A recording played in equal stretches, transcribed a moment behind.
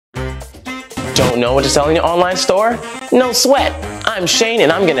Don't know what to sell in your online store? No sweat. I'm Shane and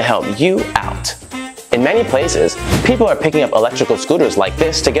I'm gonna help you out. In many places, people are picking up electrical scooters like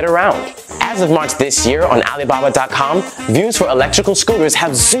this to get around. As of March this year on Alibaba.com, views for electrical scooters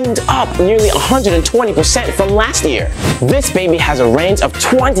have zoomed up nearly 120% from last year. This baby has a range of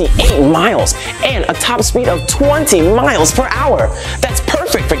 28 miles and a top speed of 20 miles per hour. That's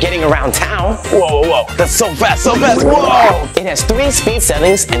perfect for getting around town. Whoa, whoa, whoa, that's so fast, whoa! It has 3 speed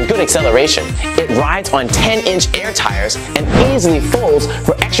settings and good acceleration. It rides on 10-inch air tires and easily folds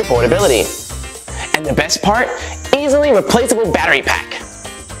for extra portability. And the best part, easily replaceable battery pack.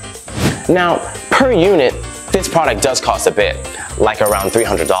 Now, per unit, this product does cost a bit, like around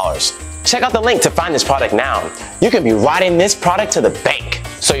 $300. Check out the link to find this product now. You could be riding this product to the bank.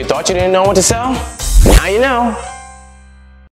 So you thought you didn't know what to sell? Now you know.